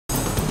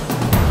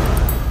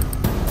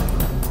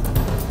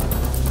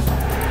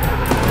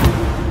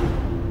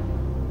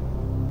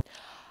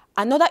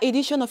Another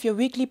edition of your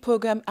weekly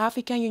program,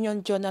 African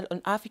Union Journal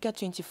on Africa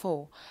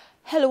 24.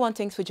 Hello and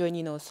thanks for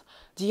joining us.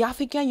 The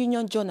African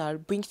Union Journal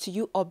brings to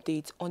you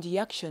updates on the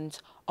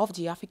actions of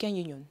the African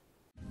Union.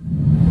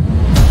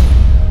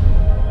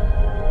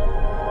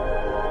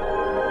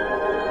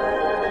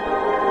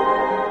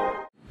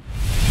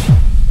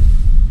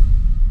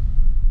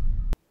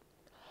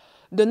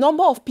 The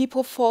number of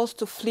people forced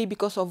to flee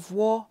because of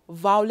war,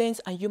 violence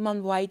and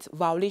human rights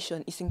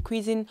violation is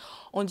increasing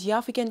on the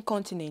African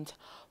continent.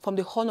 From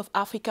the Horn of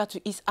Africa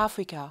to East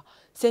Africa,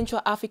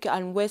 Central Africa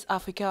and West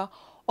Africa,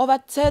 over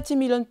 30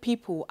 million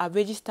people are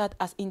registered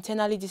as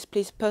internally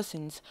displaced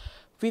persons,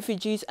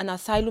 refugees and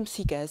asylum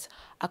seekers,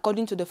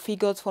 according to the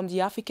figures from the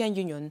African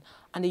Union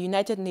and the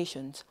United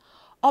Nations.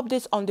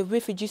 Updates on the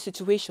refugee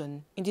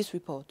situation in this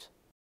report.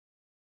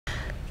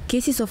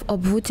 Cases of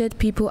uprooted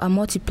people are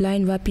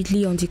multiplying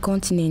rapidly on the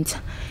continent.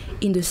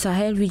 In the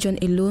Sahel region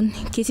alone,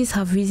 cases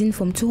have risen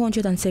from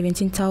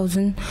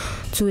 217,000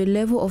 to a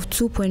level of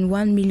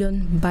 2.1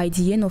 million by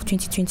the end of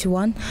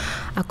 2021,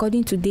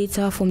 according to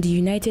data from the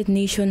United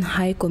Nations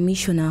High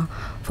Commissioner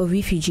for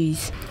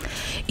Refugees.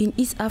 In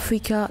East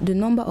Africa, the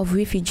number of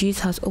refugees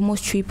has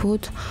almost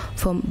tripled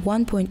from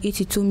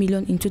 1.82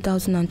 million in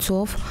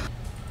 2012,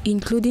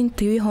 including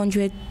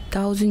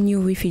 300,000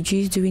 new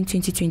refugees during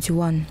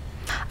 2021.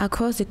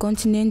 Across the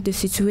continent, the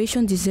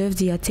situation deserves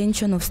the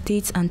attention of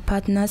states and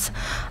partners,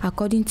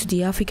 according to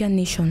the African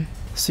nation.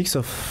 6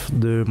 of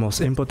the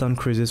most important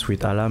crises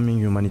with alarming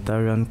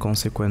humanitarian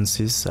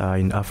consequences are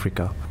in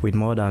Africa, with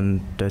more than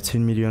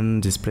 13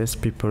 million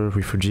displaced people,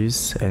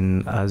 refugees,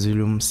 and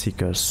asylum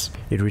seekers.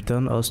 It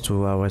returns us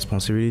to our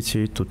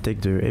responsibility to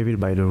take the evil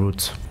by the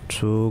root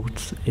through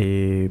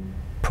a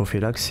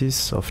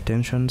prophylaxis of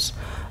tensions,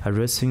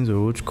 addressing the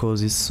root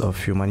causes of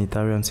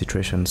humanitarian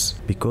situations,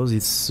 because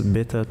it's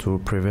better to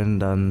prevent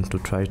than to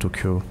try to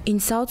cure. In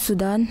South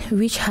Sudan,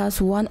 which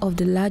has one of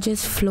the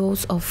largest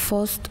flows of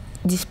forced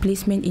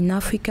displacement in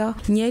Africa,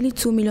 nearly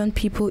 2 million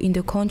people in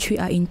the country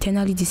are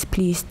internally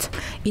displaced.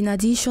 In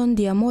addition,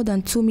 there are more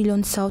than 2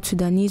 million South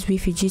Sudanese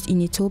refugees in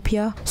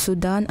Ethiopia,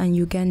 Sudan and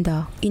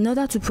Uganda. In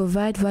order to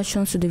provide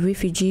rations to the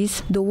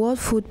refugees, the World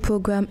Food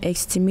Programme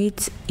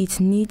estimates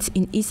its needs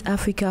in East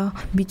Africa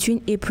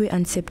between April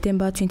and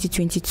September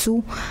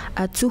 2022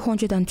 at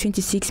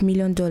 $226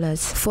 million.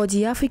 For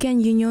the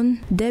African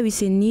Union, there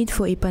is a need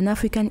for a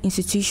Pan-African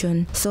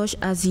institution such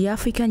as the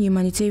African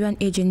Humanitarian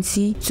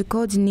Agency to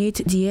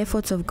coordinate the efforts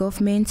of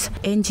governments,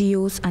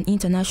 NGOs and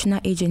international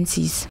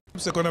agencies.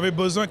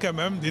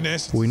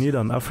 We need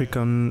an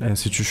African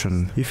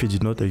institution. If it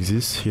did not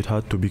exist, it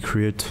had to be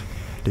created,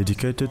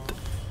 dedicated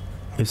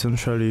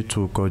essentially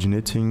to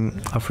coordinating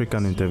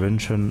African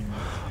intervention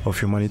of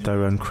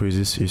humanitarian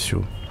crisis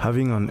issue.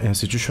 Having an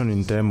institution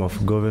in terms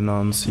of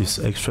governance is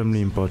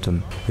extremely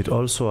important. It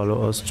also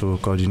allows us to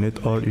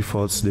coordinate all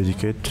efforts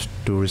dedicated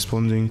to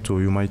responding to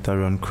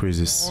humanitarian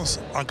crises.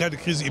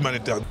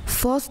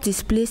 Forced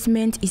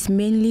displacement is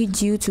mainly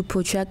due to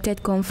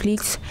protracted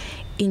conflicts,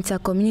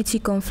 inter-community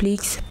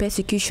conflicts,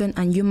 persecution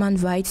and human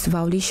rights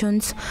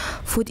violations,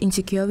 food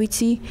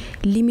insecurity,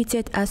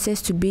 limited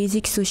access to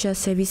basic social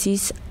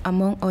services,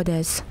 among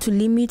others. To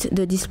limit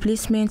the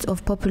displacement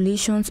of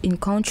populations in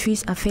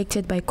countries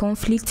affected by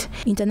conflict,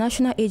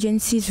 international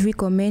agencies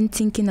recommend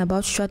thinking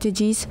about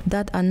strategies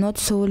that are not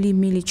solely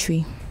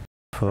military.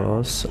 For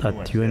us at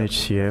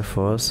UNHCR,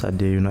 for us at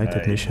the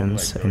United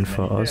Nations, and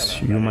for us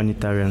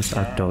humanitarian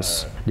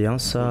actors, the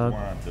answer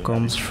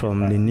comes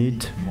from the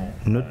need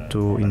not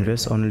to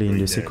invest only in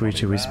the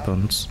security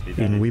response,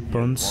 in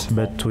weapons,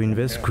 but to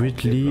invest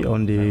greatly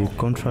on the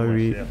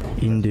contrary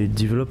in the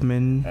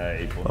development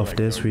of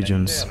these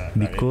regions,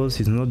 because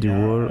it's not the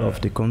role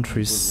of the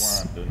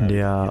countries.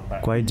 There are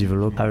quite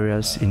developed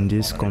areas in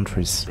these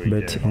countries,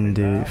 but in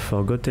the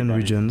forgotten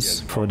regions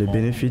for the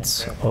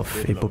benefits of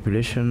a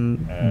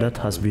population that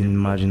has been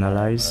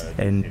marginalized,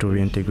 and to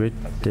reintegrate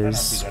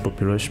these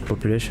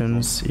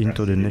populations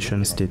into the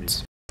nation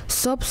states.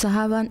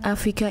 Sub-Saharan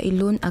Africa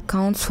alone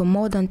accounts for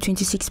more than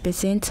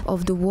 26%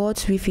 of the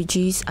world's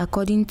refugees,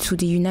 according to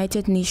the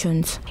United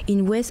Nations.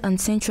 In West and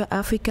Central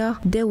Africa,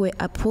 there were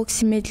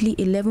approximately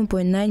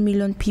 11.9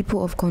 million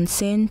people of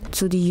concern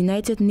to the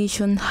United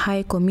Nations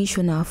High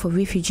Commissioner for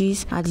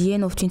Refugees at the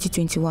end of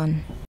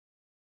 2021.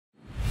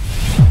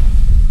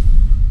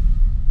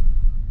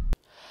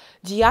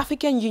 The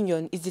African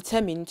Union is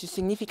determined to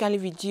significantly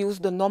reduce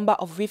the number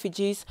of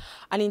refugees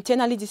and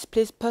internally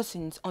displaced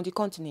persons on the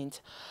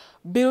continent.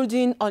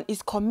 Building on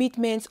its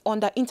commitments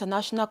under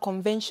international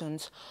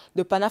conventions,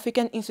 the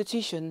Pan-African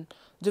Institution,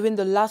 during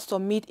the last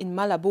summit in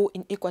Malabo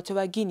in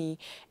Equatorial Guinea,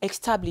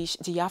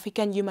 established the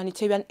African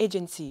Humanitarian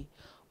Agency.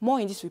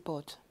 More in this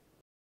report.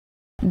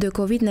 The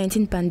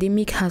COVID-19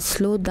 pandemic has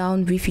slowed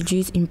down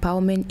refugees'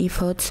 empowerment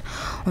efforts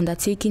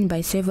undertaken by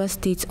several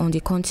states on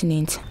the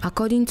continent.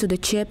 According to the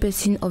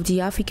chairperson of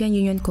the African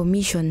Union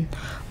Commission,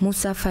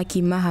 Musa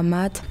Faki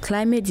Mahamat,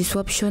 climate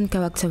disruption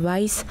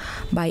characterized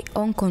by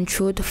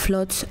uncontrolled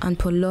floods and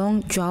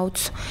prolonged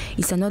droughts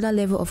is another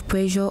level of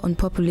pressure on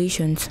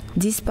populations.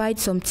 Despite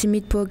some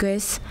timid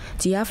progress,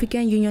 the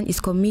African Union is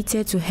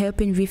committed to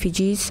helping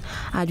refugees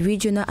at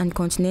regional and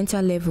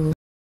continental levels.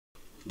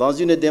 Dans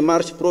une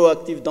démarche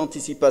proactive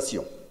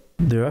d'anticipation.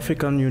 The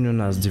African Union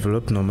has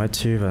developed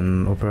normative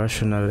and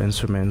operational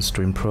instruments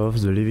to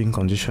improve the living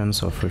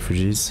conditions of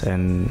refugees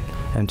and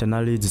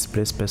internally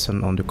displaced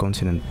persons on the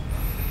continent.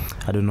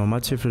 At the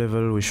normative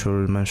level, we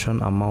should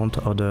mention, among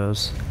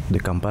others, the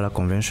Kampala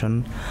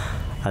Convention,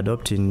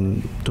 adopted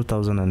in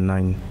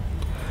 2009,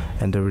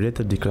 and the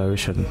related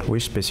declaration,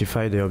 which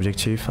specify the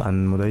objective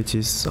and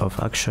modalities of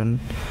action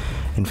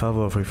in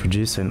favor of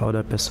refugees and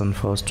other persons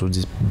forced to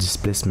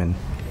displacement.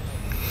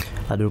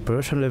 At the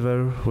operation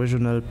level,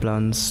 regional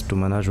plans to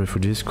manage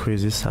refugees'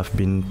 crises have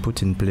been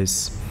put in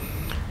place.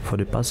 For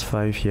the past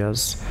 5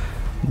 years,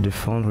 the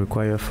funds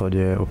required for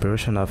the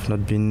operation have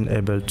not been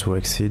able to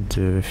exceed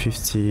the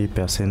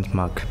 50%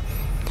 mark.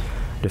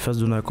 The first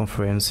donor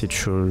conference, it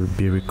should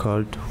be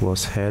recalled,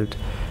 was held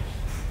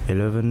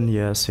 11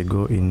 years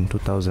ago in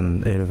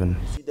 2011.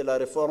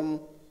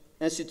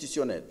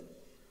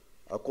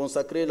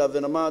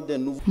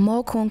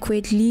 More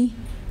concretely,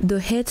 the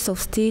heads of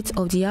state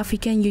of the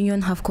African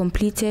Union have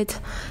completed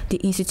the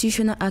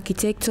institutional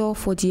architecture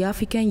for the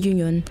African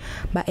Union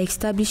by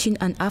establishing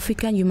an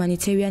African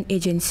humanitarian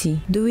agency.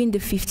 During the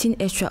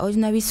 15th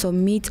Extraordinary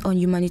Summit on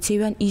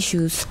Humanitarian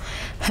Issues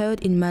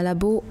held in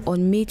Malabo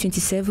on May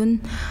 27,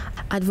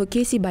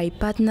 advocacy by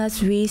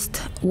partners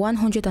raised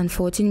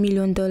 $114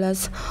 million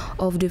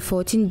of the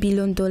 $14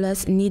 billion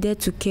needed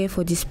to care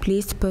for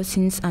displaced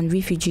persons and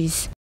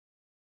refugees.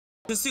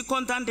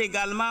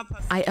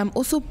 I am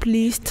also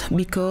pleased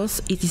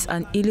because it is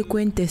an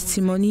eloquent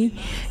testimony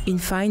in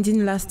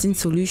finding lasting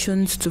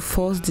solutions to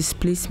forced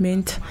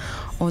displacement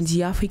on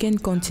the African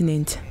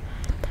continent.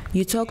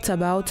 You talked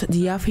about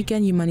the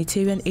African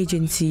Humanitarian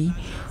Agency.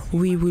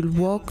 We will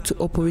work to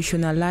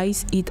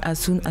operationalize it as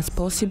soon as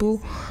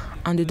possible,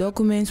 and the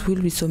documents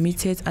will be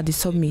submitted at the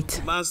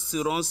summit.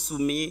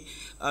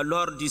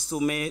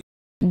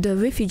 The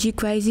refugee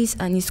crisis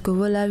and its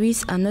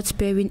corollaries are not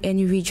sparing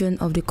any region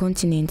of the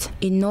continent.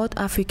 In North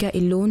Africa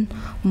alone,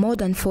 more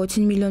than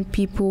 14 million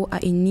people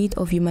are in need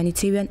of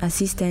humanitarian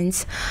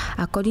assistance,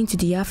 according to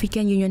the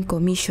African Union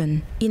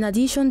Commission. In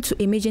addition to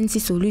emergency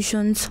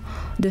solutions,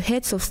 the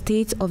heads of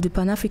state of the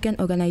Pan-African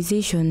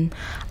Organization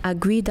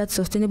agree that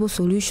sustainable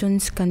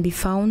solutions can be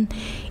found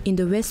in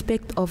the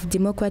respect of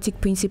democratic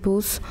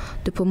principles,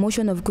 the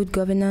promotion of good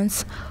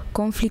governance,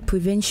 conflict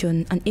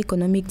prevention, and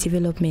economic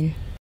development.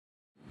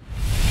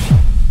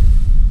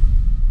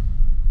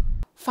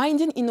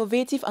 Finding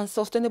innovative and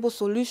sustainable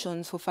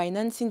solutions for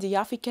financing the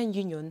African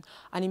Union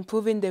and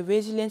improving the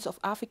resilience of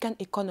African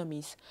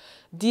economies.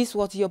 This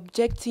was the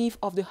objective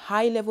of the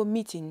high-level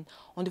meeting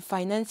on the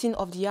financing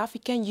of the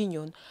African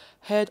Union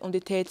held on the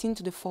 13th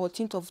to the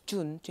 14th of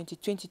June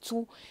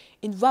 2022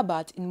 in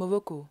Rabat in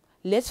Morocco.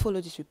 Let's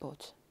follow this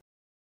report.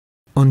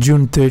 On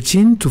June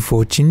 13 to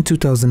 14,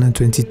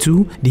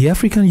 2022, the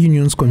African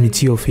Union's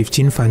Committee of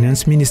 15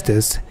 Finance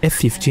Ministers,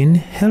 F15,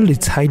 held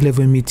its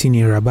high-level meeting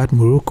in Rabat,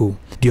 Morocco.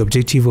 The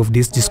objective of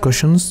these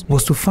discussions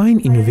was to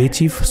find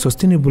innovative,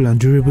 sustainable and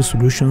durable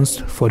solutions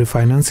for the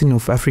financing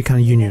of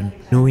African Union,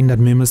 knowing that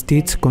member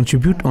states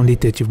contribute only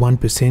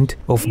 31%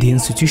 of the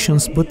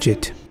institution's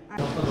budget.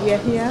 We are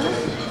here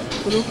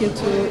to look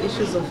into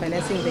issues of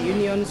financing the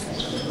Union's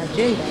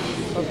agenda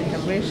of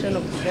integration,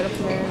 of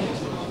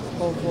development,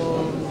 of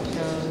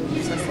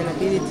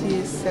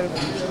sustainability,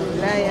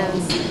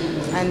 self-reliance,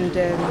 and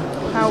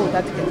how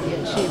that can be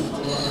achieved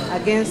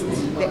against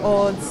the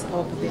odds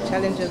of the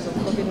challenges of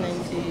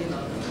COVID-19,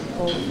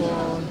 of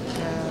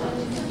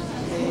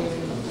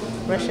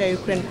the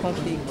Russia-Ukraine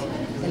conflict,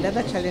 and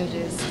other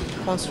challenges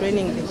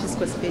constraining the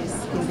fiscal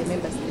space in the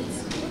member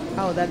states,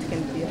 how that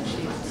can be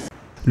achieved.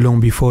 Long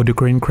before the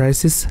current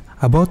crisis,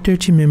 about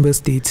 30 member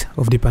states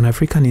of the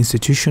Pan-African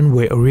institution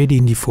were already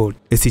in default,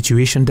 a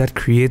situation that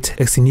creates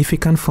a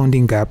significant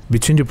funding gap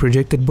between the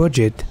projected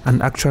budget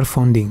and actual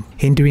funding,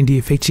 hindering the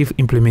effective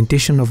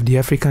implementation of the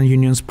African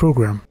Union's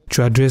program.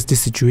 To address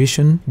this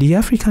situation, the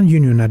African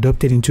Union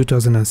adopted in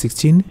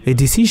 2016 a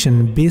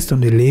decision based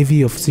on a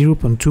levy of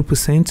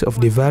 0.2%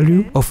 of the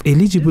value of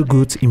eligible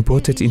goods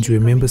imported into a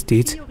member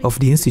state of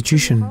the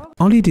institution.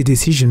 Only the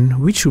decision,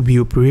 which should be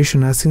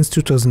operational since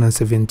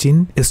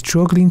 2017, is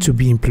struggling to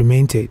be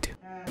implemented.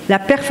 La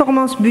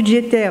performance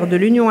budgétaire de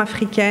l'Union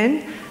africaine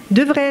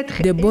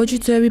The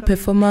budgetary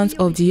performance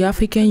of the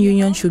African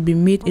Union should be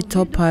made a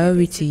top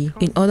priority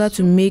in order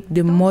to make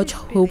the much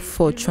hoped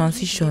for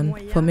transition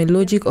from a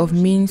logic of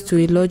means to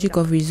a logic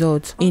of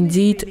results.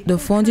 Indeed, the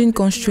funding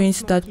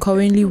constraints that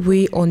currently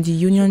weigh on the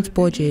Union's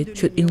budget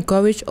should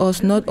encourage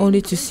us not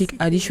only to seek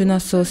additional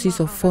sources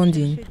of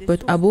funding,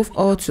 but above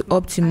all to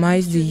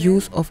optimize the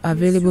use of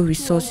available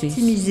resources.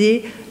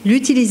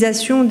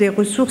 L'utilisation des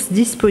ressources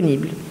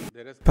disponibles.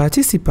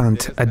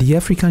 Participants at the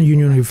African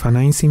Union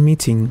refinancing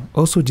meeting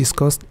also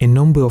discussed a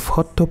number of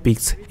hot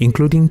topics,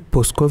 including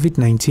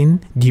post-COVID-19,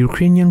 the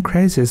Ukrainian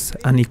crisis,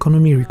 and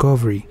economic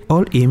recovery,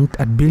 all aimed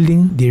at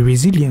building the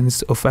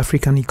resilience of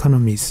African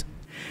economies.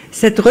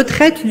 Cette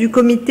retraite du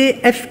comité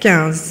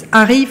F15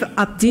 arrive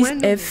à This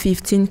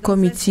F15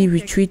 committee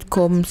retreat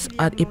comes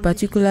at a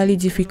particularly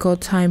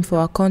difficult time for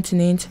our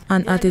continent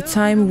and at a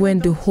time when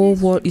the whole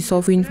world is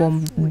suffering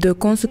from the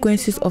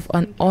consequences of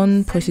an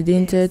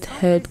unprecedented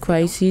health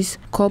crisis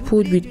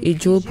coupled with a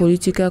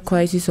geopolitical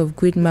crisis of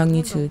great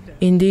magnitude.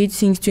 Indeed,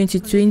 since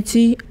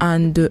 2020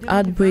 and the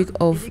outbreak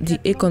of the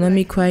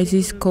economic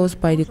crisis caused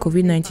by the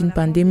COVID-19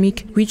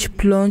 pandemic, which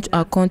plunged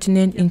our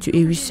continent into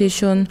a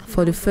recession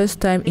for the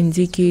first time in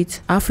decades,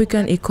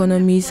 African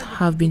economies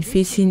have been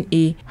facing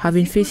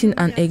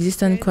an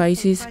existential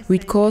crisis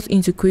which calls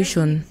into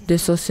question the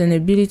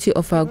sustainability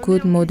of our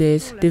growth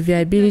models, the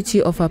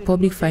viability of our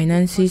public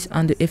finances,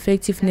 and the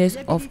effectiveness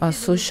of our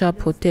social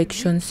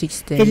protection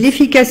systems. Et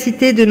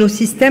l'efficacité de nos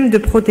systèmes de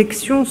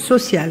protection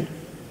sociale.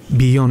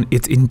 Beyond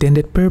its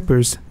intended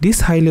purpose, this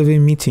high-level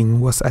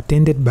meeting was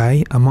attended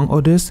by, among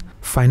others,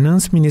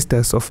 finance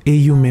ministers of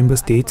AU member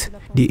states,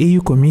 the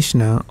AU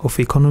Commissioner of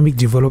Economic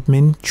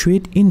Development,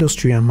 Trade,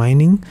 Industry and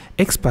Mining,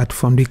 experts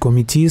from the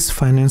committee's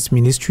finance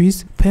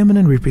ministries,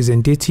 permanent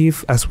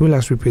representative as well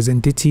as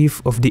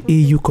representative of the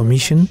AU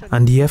Commission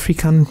and the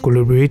African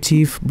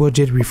Collaborative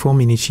Budget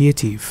Reform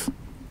Initiative.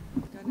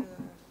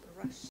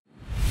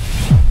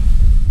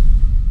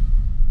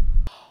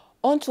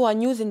 On to our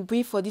news in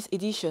brief for this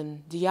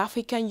edition. The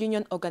African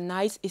Union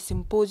organized a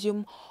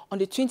symposium on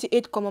the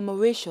 28th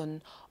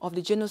commemoration of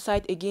the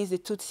genocide against the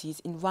Tutsis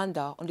in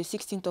Rwanda on the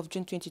 16th of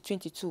June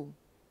 2022.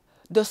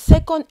 The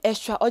second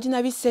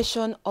extraordinary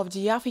session of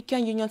the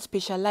African Union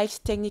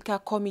Specialized Technical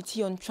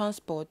Committee on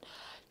Transport,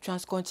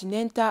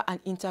 Transcontinental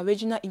and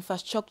Interregional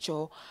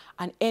Infrastructure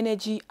and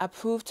Energy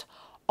approved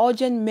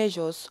urgent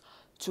measures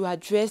to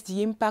address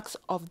the impacts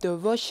of the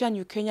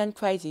Russian-Ukrainian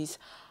crisis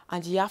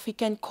and the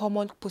African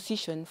Common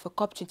Position for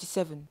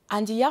COP27.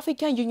 And the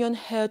African Union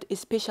held a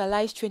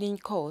specialized training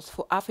course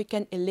for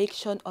African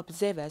election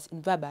observers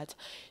in Rabat,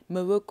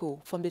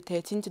 Morocco, from the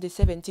 13th to the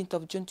 17th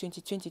of June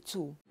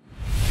 2022.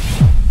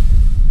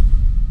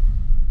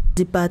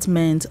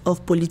 Department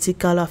of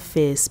Political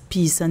Affairs,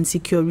 Peace and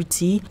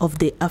Security of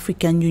the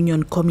African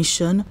Union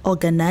Commission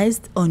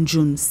organized on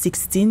June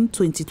 16,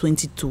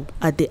 2022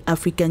 at the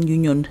African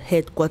Union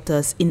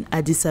headquarters in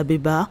Addis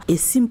Ababa a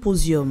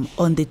symposium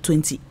on the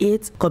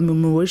 28th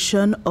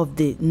commemoration of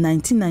the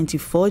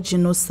 1994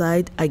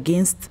 genocide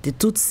against the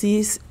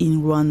Tutsis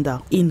in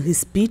Rwanda. In his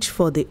speech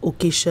for the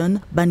occasion,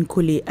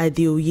 Bankole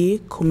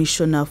Adeoye,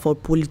 Commissioner for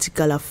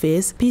Political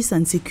Affairs, Peace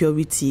and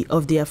Security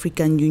of the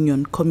African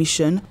Union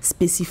Commission,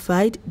 specified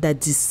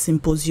that this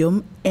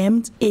symposium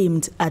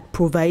aimed at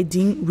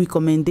providing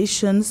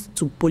recommendations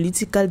to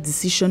political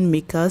decision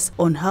makers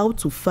on how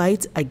to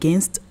fight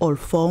against all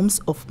forms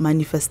of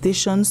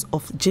manifestations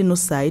of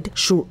genocide,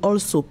 should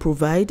also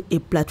provide a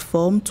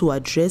platform to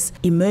address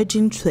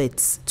emerging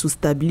threats to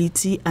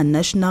stability and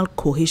national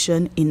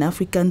cohesion in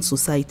African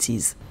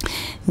societies.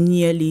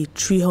 Nearly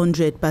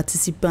 300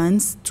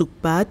 participants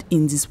took part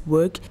in this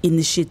work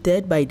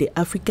initiated by the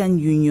African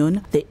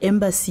Union, the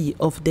Embassy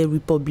of the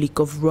Republic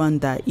of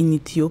Rwanda in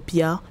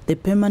Ethiopia, the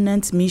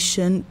Permanent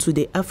Mission to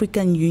the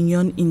African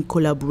Union in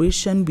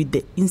collaboration with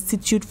the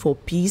Institute for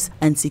Peace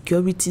and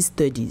Security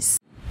Studies.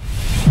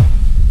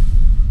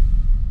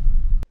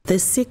 The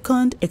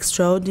second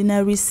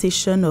extraordinary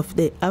session of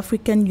the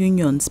African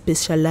Union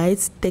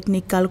Specialized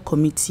Technical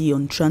Committee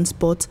on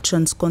Transport,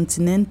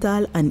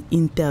 Transcontinental and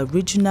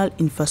Interregional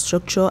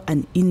Infrastructure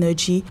and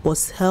Energy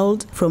was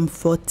held from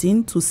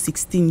 14 to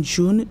 16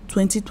 June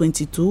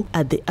 2022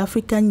 at the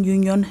African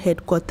Union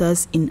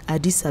headquarters in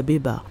Addis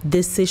Ababa.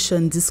 The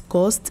session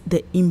discussed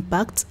the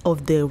impact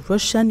of the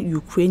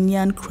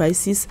Russian-Ukrainian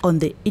crisis on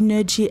the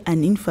energy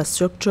and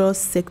infrastructure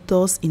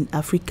sectors in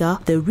Africa,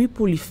 the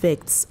ripple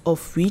effects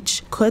of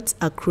which cut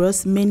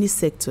across many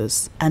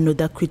sectors.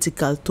 Another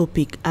critical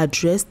topic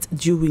addressed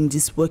during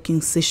this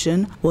working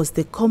session was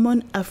the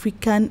Common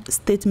African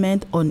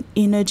Statement on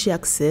Energy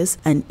Access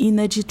and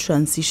Energy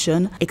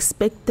Transition,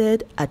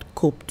 expected at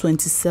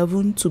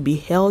COP27 to be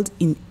held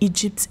in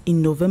Egypt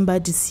in November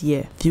this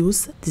year.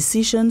 Thus,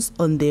 decisions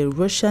on the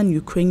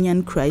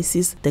Russian-Ukrainian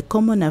crisis, the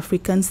Common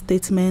African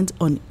Statement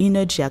on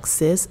Energy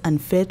Access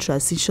and Fair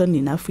Transition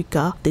in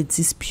Africa, the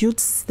dispute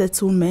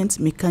settlement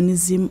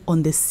mechanism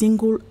on the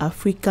Single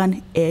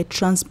African Air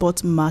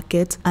Transport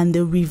Market, and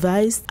the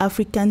revised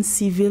African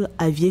Civil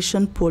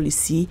Aviation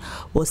Policy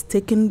was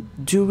taken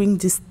during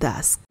this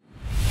task.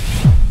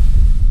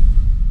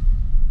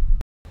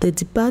 The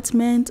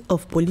Department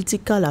of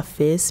Political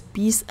Affairs,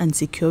 Peace and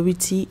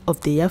Security of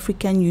the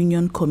African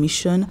Union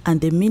Commission and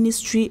the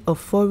Ministry of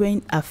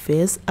Foreign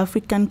Affairs,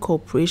 African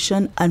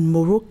Cooperation and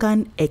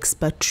Moroccan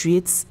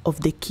expatriates of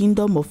the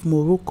Kingdom of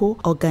Morocco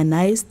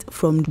organized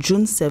from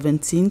June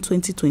 17,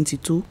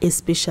 2022, a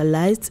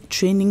specialized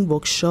training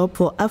workshop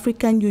for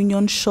African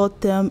Union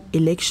short-term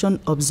election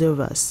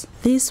observers.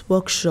 This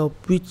workshop,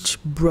 which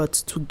brought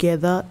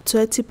together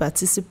 30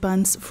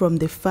 participants from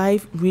the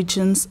 5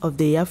 regions of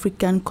the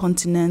African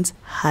continent,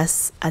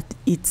 has at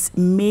its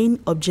main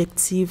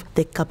objective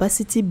the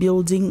capacity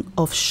building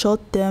of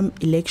short-term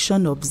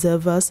election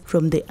observers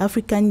from the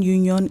African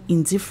Union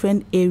in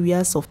different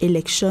areas of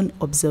election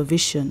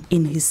observation.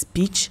 In his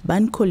speech,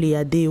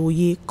 Bankole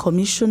Adeoye,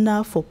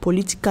 Commissioner for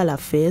Political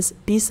Affairs,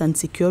 Peace and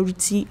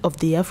Security of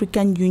the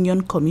African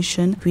Union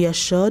Commission,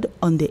 reassured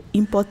on the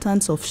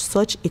importance of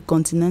such a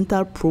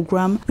continental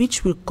program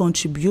which will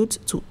contribute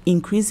to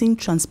increasing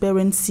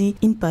transparency,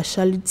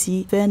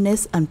 impartiality,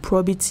 fairness and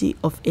probity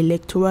of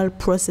electoral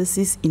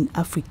processes in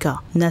Africa.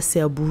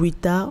 Nasser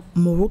Bourita,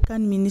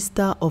 Moroccan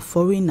Minister of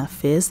Foreign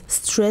Affairs,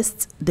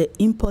 stressed the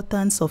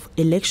importance of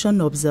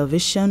election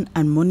observation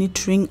and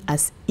monitoring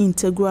as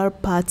integral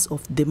parts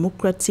of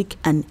democratic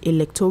and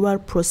electoral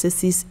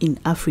processes in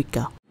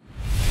Africa.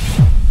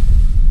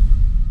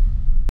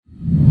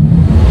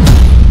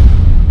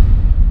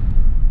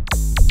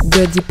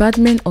 The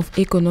Department of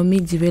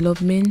Economic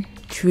Development,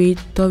 Trade,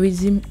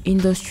 Tourism,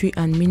 Industry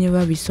and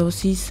Mineral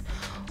Resources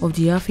of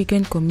the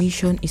African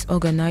Commission is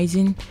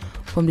organizing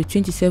from the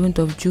 27th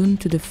of June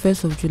to the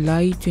 1st of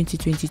July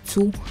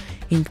 2022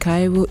 in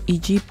Cairo,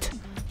 Egypt,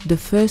 the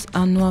first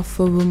annual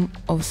Forum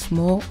of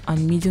Small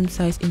and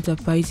Medium-Sized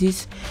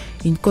Enterprises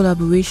in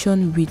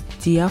collaboration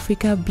with the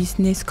Africa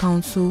Business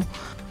Council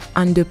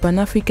and the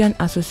Pan-African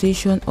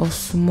Association of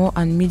Small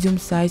and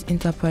Medium-Sized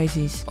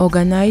Enterprises,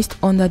 organized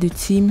under the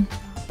theme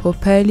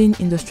Propelling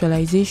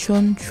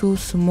Industrialization Through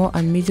Small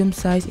and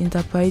Medium-Sized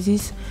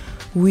Enterprises,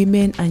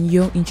 Women and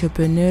Young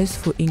Entrepreneurs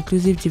for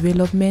Inclusive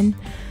Development.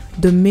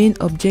 The main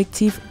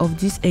objective of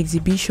this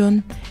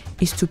exhibition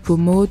is to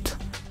promote,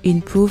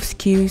 improve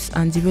skills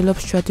and develop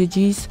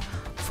strategies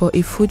for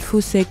a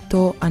fruitful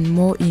sector and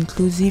more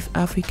inclusive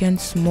African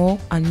small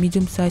and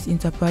medium-sized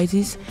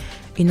enterprises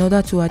in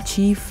order to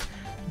achieve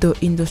the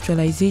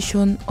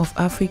industrialization of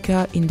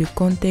Africa in the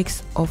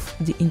context of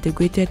the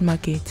integrated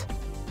market.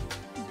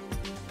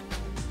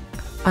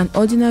 An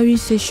ordinary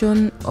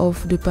session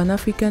of the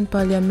Pan-African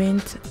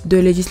Parliament,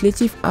 the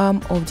legislative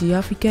arm of the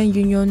African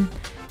Union,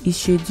 is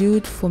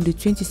scheduled from the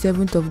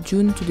 27th of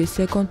June to the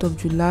 2nd of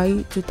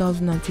July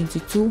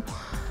 2022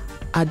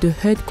 at the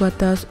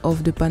headquarters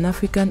of the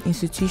Pan-African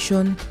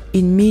Institution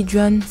in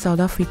Midrand, South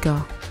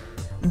Africa.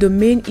 The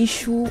main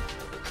issue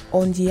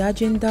on the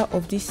agenda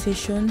of this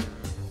session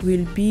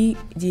will be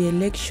the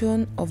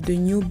election of the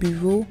new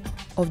Bureau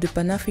of the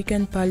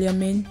Pan-African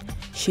Parliament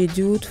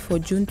scheduled for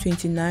June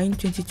 29,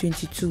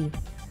 2022.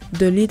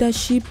 The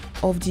leadership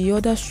of the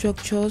other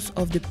structures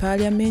of the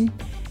Parliament,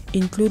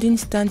 including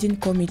standing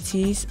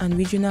committees and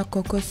regional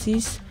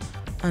caucuses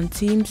and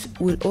teams,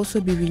 will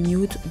also be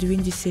renewed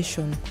during this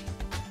session.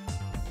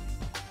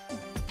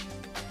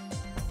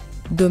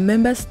 The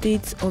member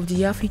states of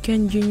the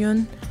African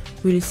Union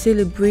will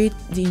celebrate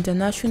the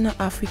International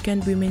African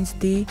Women's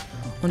Day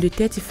on the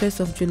 31st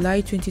of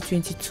July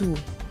 2022.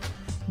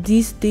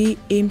 This day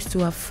aims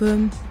to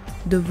affirm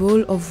the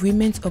role of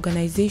women's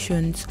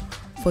organizations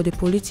for the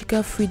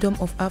political freedom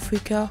of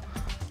Africa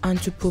and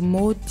to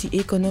promote the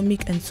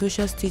economic and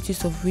social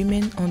status of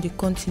women on the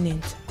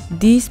continent.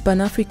 This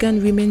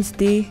Pan-African Women's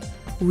Day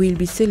will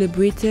be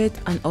celebrated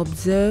and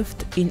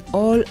observed in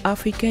all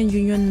African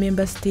Union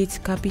member states'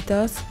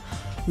 capitals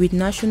with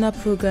national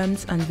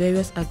programs and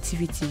various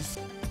activities.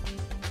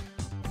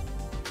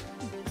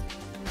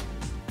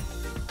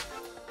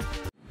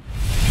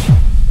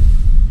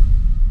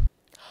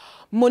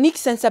 Monique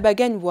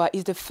Nsanzabaganwa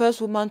is the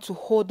first woman to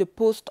hold the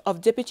post of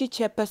Deputy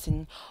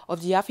Chairperson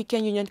of the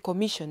African Union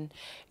Commission,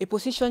 a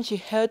position she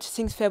held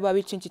since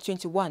February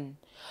 2021.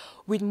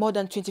 With more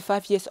than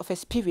 25 years of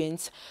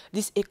experience,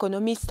 this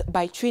economist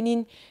by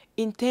training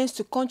intends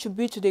to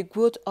contribute to the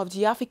growth of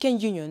the African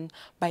Union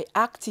by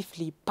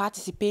actively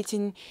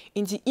participating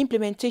in the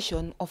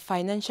implementation of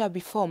financial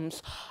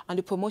reforms and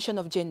the promotion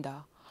of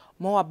gender.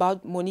 More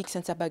about Monique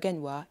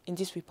Nsanzabaganwa in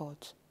this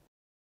report.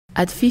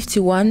 At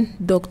 51,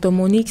 Dr.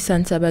 Monique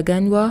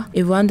Nsanzabaganwa,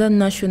 a Rwandan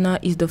national,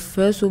 is the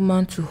first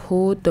woman to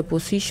hold the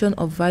position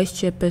of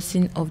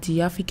Vice-Chairperson of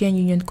the African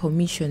Union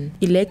Commission.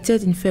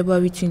 Elected in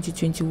February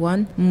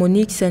 2021,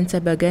 Monique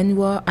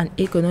Nsanzabaganwa, an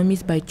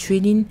economist by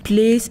training,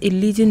 plays a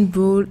leading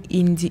role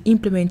in the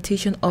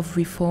implementation of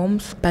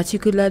reforms,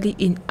 particularly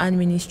in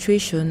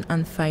administration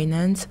and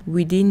finance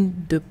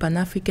within the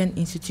Pan-African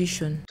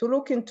institution. To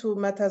look into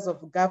matters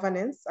of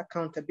governance,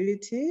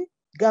 accountability,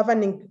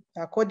 governing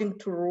according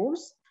to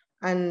rules,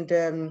 and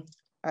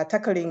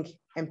tackling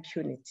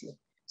impunity.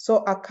 So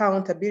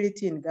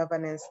accountability in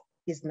governance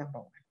is number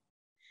one.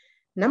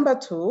 Number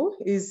two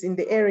is in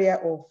the area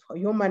of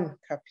human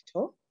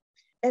capital,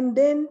 and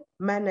then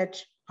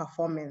manage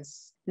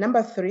performance.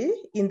 Number 3,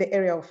 in the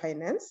area of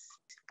finance,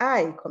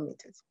 I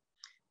committed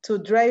to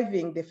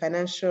driving the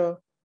financial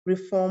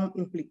reform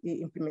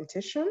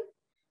implementation,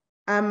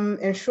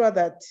 ensure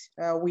that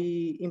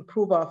we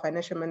improve our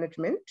financial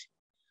management,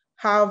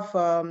 have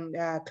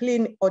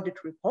clean audit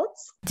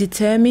reports.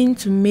 Determined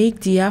to make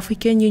the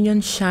African Union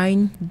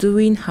shine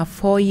during her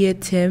 4-year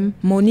term,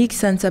 Monique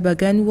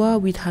Nsanzabaganwa,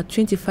 with her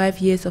 25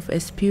 years of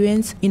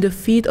experience in the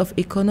field of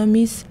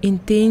economics,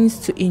 intends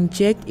to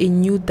inject a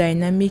new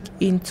dynamic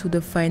into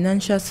the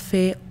financial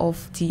sphere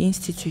of the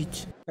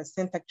institute.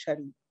 Percent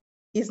actually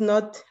is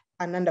not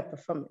an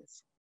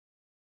underperformance.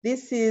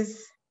 This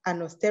is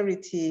an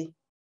austerity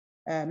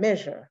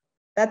measure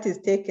that is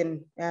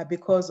taken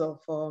because of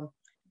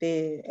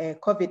the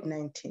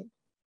COVID-19.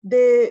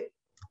 The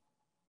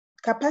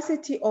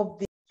capacity of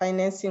the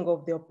financing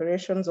of the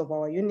operations of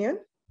our union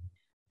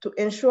to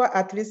ensure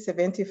at least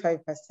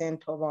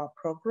 75% of our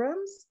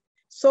programs.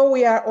 So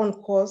we are on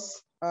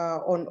course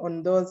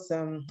on those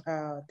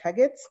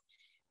targets,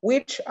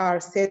 which are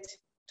set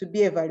to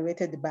be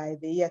evaluated by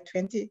the year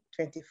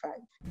 2025.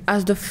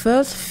 As the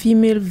first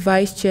female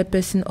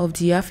Vice-Chairperson of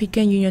the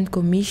African Union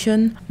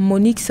Commission,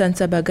 Monique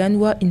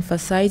Nsanzabaganwa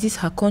emphasizes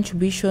her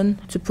contribution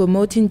to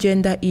promoting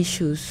gender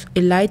issues,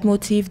 a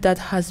leitmotif that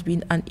has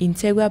been an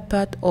integral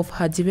part of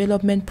her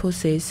development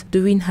process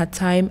during her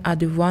time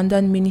at the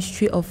Rwandan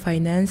Ministry of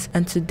Finance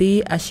and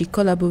today as she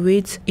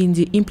collaborates in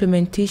the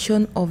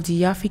implementation of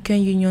the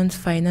African Union's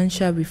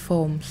financial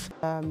reforms.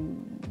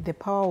 The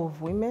power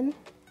of women.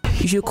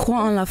 Je crois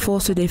en la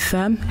force des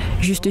femmes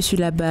juste sur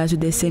la base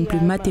des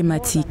simples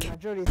mathématiques.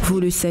 Vous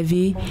le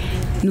savez,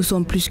 nous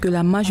sommes plus que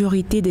la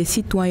majorité des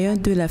citoyens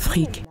de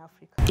l'Afrique.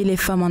 Et les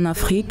femmes en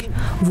Afrique,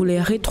 vous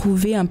les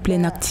retrouvez en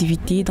pleine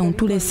activité dans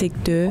tous les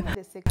secteurs,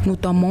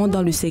 notamment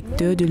dans le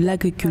secteur de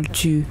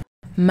l'agriculture.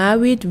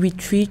 Married with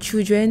 3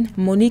 children,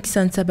 Monique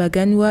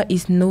Nsanzabaganwa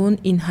is known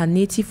in her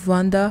native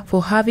Rwanda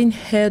for having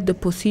held the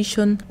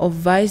position of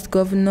Vice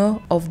Governor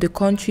of the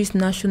country's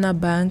National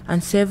Bank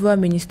and several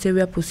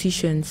ministerial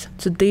positions.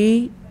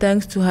 Today,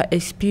 thanks to her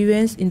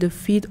experience in the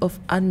field of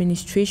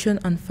administration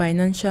and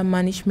financial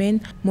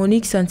management,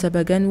 Monique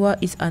Nsanzabaganwa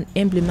is an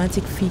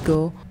emblematic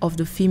figure of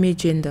the female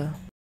gender.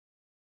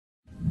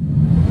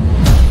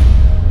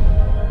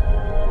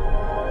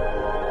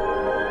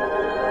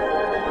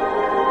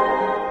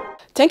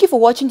 Thank you for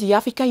watching the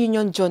African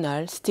Union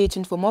Journal. Stay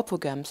tuned for more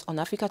programs on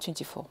Africa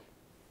 24.